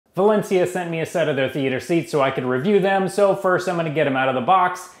Valencia sent me a set of their theater seats so I could review them. So first I'm gonna get them out of the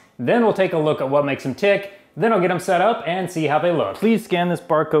box, then we'll take a look at what makes them tick, then I'll get them set up and see how they look. Please scan this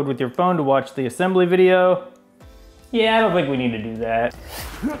barcode with your phone to watch the assembly video. Yeah, I don't think we need to do that.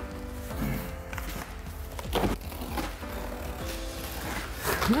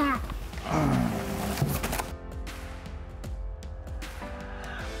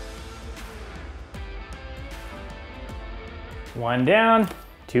 One down,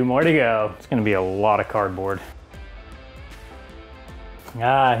 2 more to go. It's gonna be a lot of cardboard.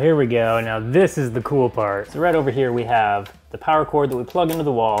 Ah, here we go. Now this is the cool part. So right over here we have the power cord that we plug into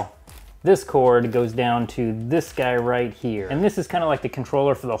the wall. This cord goes down to this guy right here. And this is kind of like the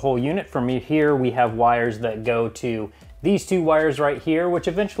controller for the whole unit. From here we have wires that go to these 2 wires right here, which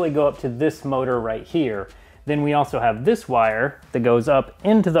eventually go up to this motor right here. Then we also have this wire that goes up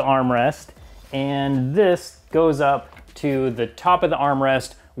into the armrest, and this goes up to the top of the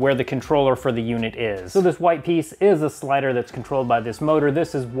armrest where the controller for the unit is. So this white piece is a slider that's controlled by this motor.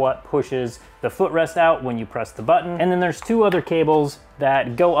 This is what pushes the footrest out when you press the button. And then there's 2 other cables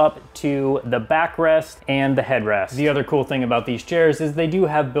that go up to the backrest and the headrest. The other cool thing about these chairs is they do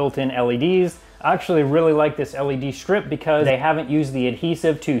have built-in LEDs. I actually really like this LED strip because they haven't used the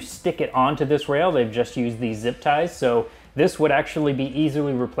adhesive to stick it onto this rail. They've just used these zip ties. So this would actually be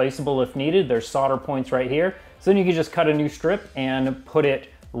easily replaceable if needed. There's solder points right here. So then you could just cut a new strip and put it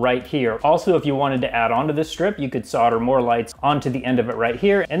right here. Also, if you wanted to add on to this strip, you could solder more lights onto the end of it right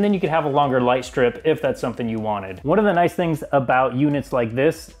here, and then you could have a longer light strip if that's something you wanted. One of the nice things about units like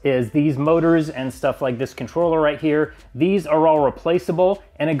this is these motors and stuff like this controller right here, these are all replaceable,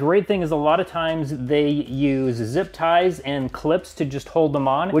 and a great thing is a lot of times they use zip ties and clips to just hold them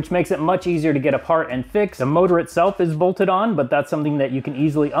on, which makes it much easier to get apart and fix. The motor itself is bolted on, but that's something that you can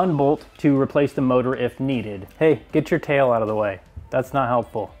easily unbolt to replace the motor if needed. Hey, get your tail out of the way. That's not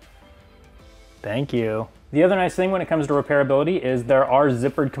helpful. Thank you. The other nice thing when it comes to repairability is there are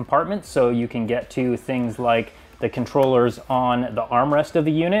zippered compartments, so you can get to things like the controllers on the armrest of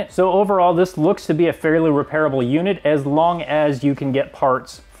the unit. So overall, this looks to be a fairly repairable unit as long as you can get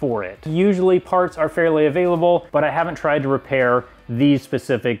parts for it. Usually parts are fairly available, but I haven't tried to repair these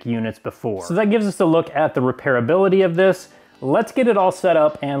specific units before. So that gives us a look at the repairability of this. Let's get it all set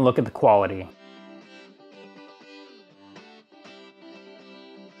up and look at the quality.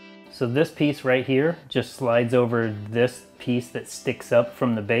 So this piece right here just slides over this piece that sticks up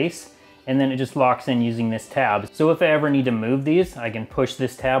from the base, and then it just locks in using this tab. So if I ever need to move these, I can push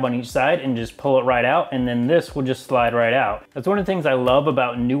this tab on each side and just pull it right out, and then this will just slide right out. That's one of the things I love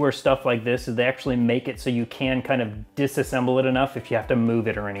about newer stuff like this is they actually make it so you can kind of disassemble it enough if you have to move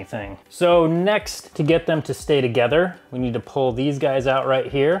it or anything. So next, to get them to stay together, we need to pull these guys out right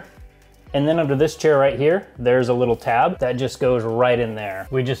here. And then under this chair right here, there's a little tab that just goes right in there.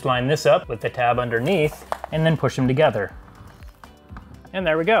 We just line this up with the tab underneath and then push them together. And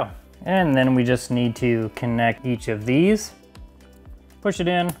there we go. And then we just need to connect each of these, push it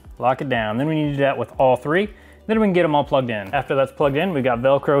in, lock it down. Then we need to do that with all 3. Then we can get them all plugged in. After that's plugged in, we've got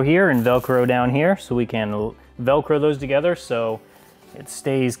Velcro here and Velcro down here, so we can Velcro those together so it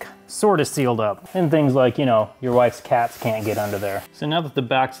stays sort of sealed up. And things like, you know, your wife's cats can't get under there. So now that the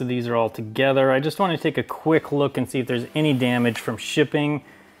backs of these are all together, I just want to take a quick look and see if there's any damage from shipping.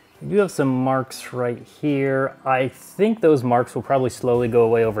 We do have some marks right here. I think those marks will probably slowly go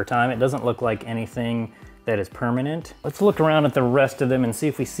away over time. It doesn't look like anything that is permanent. Let's look around at the rest of them and see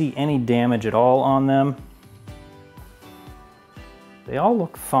if we see any damage at all on them. They all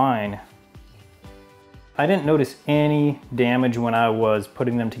look fine. I didn't notice any damage when I was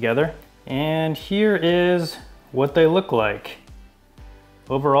putting them together. And here is what they look like.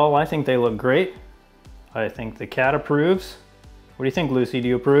 Overall, I think they look great. I think the cat approves. What do you think, Lucy? Do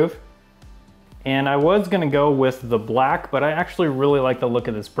you approve? And I was gonna go with the black, but I actually really like the look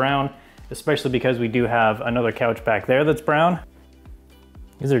of this brown, especially because we do have another couch back there that's brown.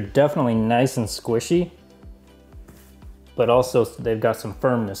 These are definitely nice and squishy, but also they've got some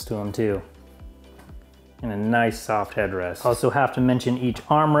firmness to them too. And a nice soft headrest. Also have to mention each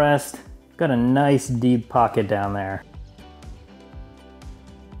armrest. Got a nice deep pocket down there.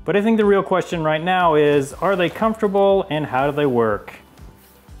 But I think the real question right now is, are they comfortable and how do they work?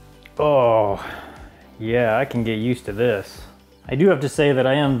 Oh, yeah, I can get used to this. I do have to say that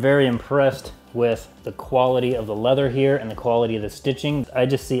I am very impressed with the quality of the leather here and the quality of the stitching. I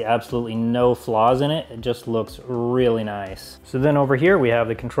just see absolutely no flaws in it. It just looks really nice. So then over here we have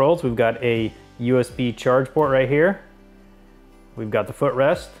the controls. We've got a USB charge port right here. We've got the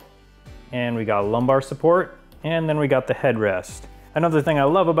footrest and we got lumbar support, and then we got the headrest. Another thing I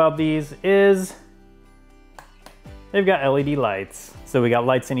love about these is they've got LED lights. So we got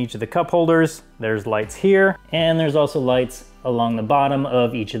lights in each of the cup holders, there's lights here, and there's also lights along the bottom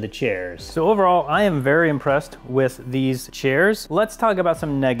of each of the chairs. So overall, I am very impressed with these chairs. Let's talk about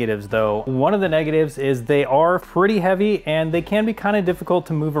some negatives though. One of the negatives is they are pretty heavy and they can be kind of difficult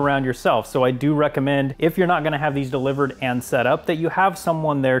to move around yourself. So I do recommend, if you're not gonna have these delivered and set up, that you have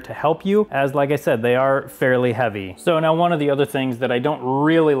someone there to help you, as like I said, they are fairly heavy. So now one of the other things that I don't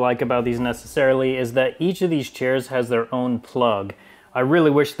really like about these necessarily is that each of these chairs has their own plug. I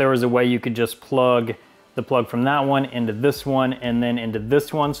really wish there was a way you could just plug the plug from that one into this one and then into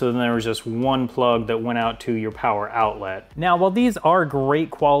this one, so then there was just one plug that went out to your power outlet. Now, while these are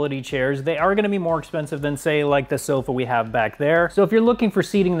great quality chairs, they are gonna be more expensive than, say, like the sofa we have back there. So if you're looking for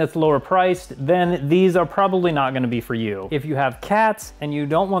seating that's lower priced, then these are probably not gonna be for you. If you have cats and you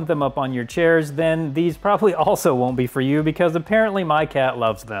don't want them up on your chairs, then these probably also won't be for you, because apparently my cat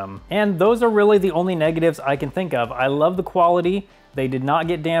loves them. And those are really the only negatives I can think of. I love the quality. They did not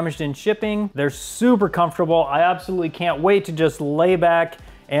get damaged in shipping. They're super comfortable. I absolutely can't wait to just lay back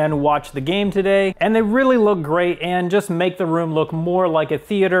and watch the game today. And they really look great and just make the room look more like a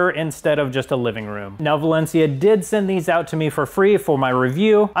theater instead of just a living room. Now, Valencia did send these out to me for free for my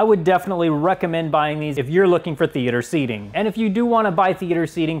review. I would definitely recommend buying these if you're looking for theater seating. And if you do want to buy theater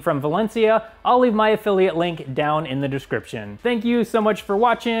seating from Valencia, I'll leave my affiliate link down in the description. Thank you so much for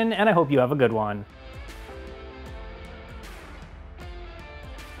watching, and I hope you have a good one.